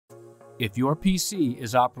If your PC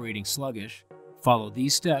is operating sluggish, follow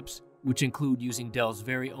these steps, which include using Dell's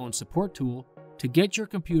very own support tool to get your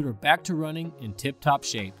computer back to running in tip-top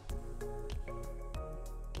shape.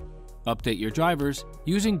 Update your drivers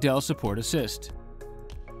using Dell SupportAssist.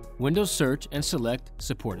 Windows search and select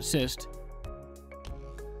SupportAssist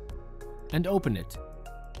and open it.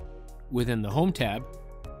 Within the Home tab,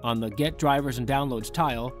 on the Get Drivers and Downloads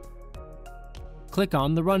tile, click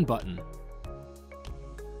on the Run button.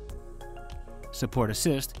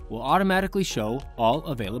 SupportAssist will automatically show all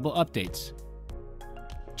available updates.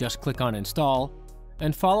 Just click on Install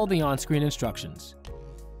and follow the on-screen instructions.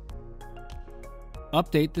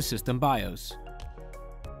 Update the system BIOS.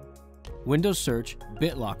 Windows search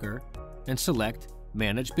BitLocker and select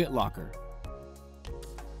Manage BitLocker.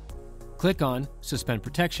 Click on Suspend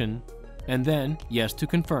Protection and then Yes to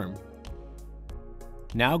confirm.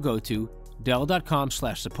 Now go to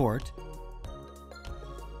dell.com/support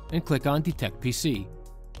and click on Detect PC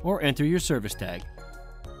or enter your service tag.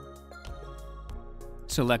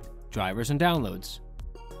 Select Drivers and Downloads.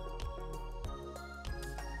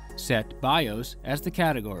 Set BIOS as the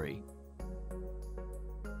category.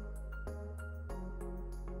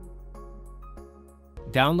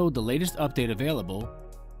 Download the latest update available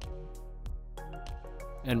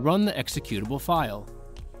and run the executable file.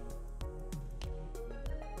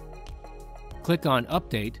 Click on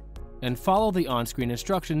Update and follow the on-screen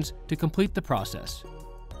instructions to complete the process.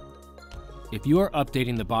 If you are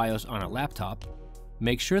updating the BIOS on a laptop,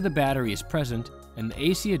 make sure the battery is present and the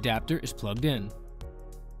AC adapter is plugged in.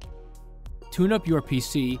 Tune up your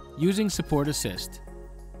PC using SupportAssist.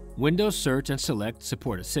 Windows search and select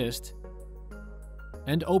SupportAssist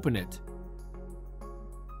and open it.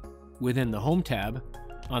 Within the Home tab,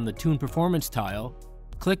 on the Tune Performance tile,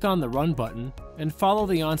 click on the Run button and follow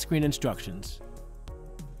the on-screen instructions.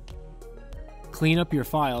 Clean up your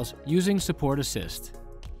files using SupportAssist.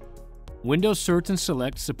 Windows search and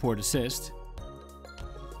select SupportAssist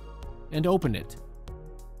and open it.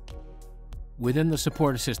 Within the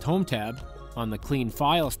SupportAssist Home tab, on the Clean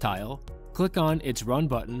Files tile, click on its Run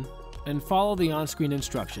button and follow the on-screen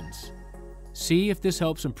instructions. See if this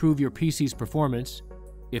helps improve your PC's performance.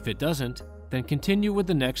 If it doesn't, then continue with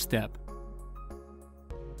the next step.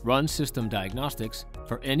 Run System Diagnostics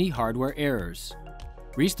for any hardware errors.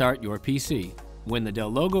 Restart your PC. When the Dell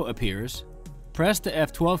logo appears, press the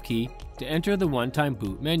F12 key to enter the one-time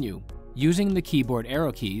boot menu. Using the keyboard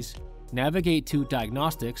arrow keys, navigate to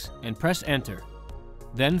Diagnostics and press Enter.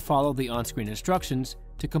 Then follow the on-screen instructions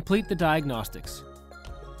to complete the diagnostics.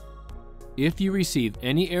 If you receive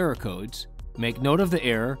any error codes, make note of the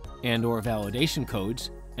error and/or validation codes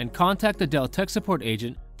and contact the Dell Tech Support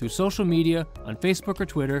agent through social media on Facebook or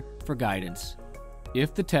Twitter for guidance.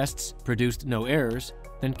 If the tests produced no errors,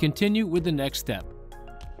 then continue with the next step.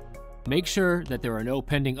 Make sure that there are no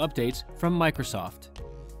pending updates from Microsoft.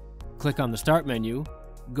 Click on the Start menu,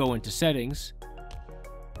 go into Settings,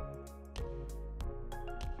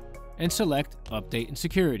 and select Update and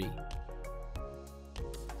Security.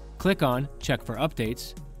 Click on Check for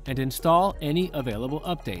Updates and install any available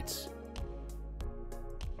updates.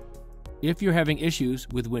 If you're having issues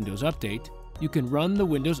with Windows Update, you can run the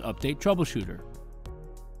Windows Update Troubleshooter.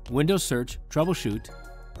 Windows search Troubleshoot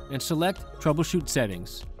and select Troubleshoot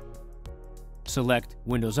Settings. Select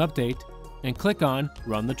Windows Update and click on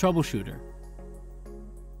Run the Troubleshooter.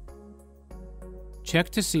 Check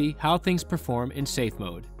to see how things perform in safe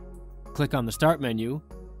mode. Click on the Start menu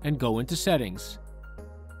and go into Settings.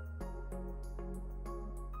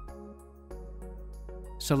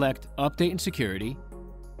 Select Update and Security.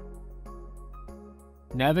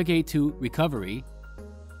 Navigate to Recovery,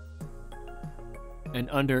 and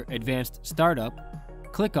under Advanced Startup,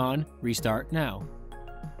 click on Restart Now.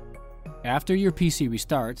 After your PC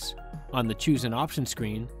restarts, on the Choose an Option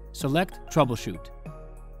screen, select Troubleshoot.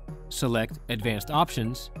 Select Advanced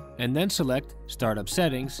Options, and then select Startup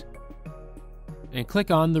Settings, and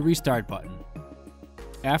click on the Restart button.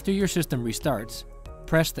 After your system restarts,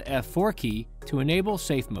 press the F4 key to enable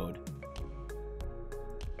Safe Mode.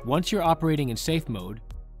 Once you're operating in safe mode,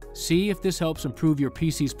 see if this helps improve your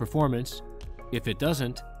PC's performance. If it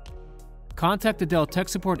doesn't, contact the Dell Tech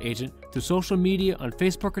Support agent through social media on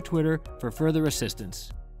Facebook or Twitter for further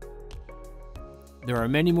assistance. There are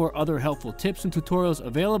many more other helpful tips and tutorials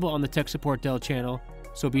available on the Tech Support Dell channel,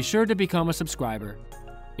 so be sure to become a subscriber.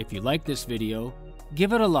 If you like this video,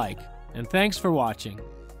 give it a like, and thanks for watching.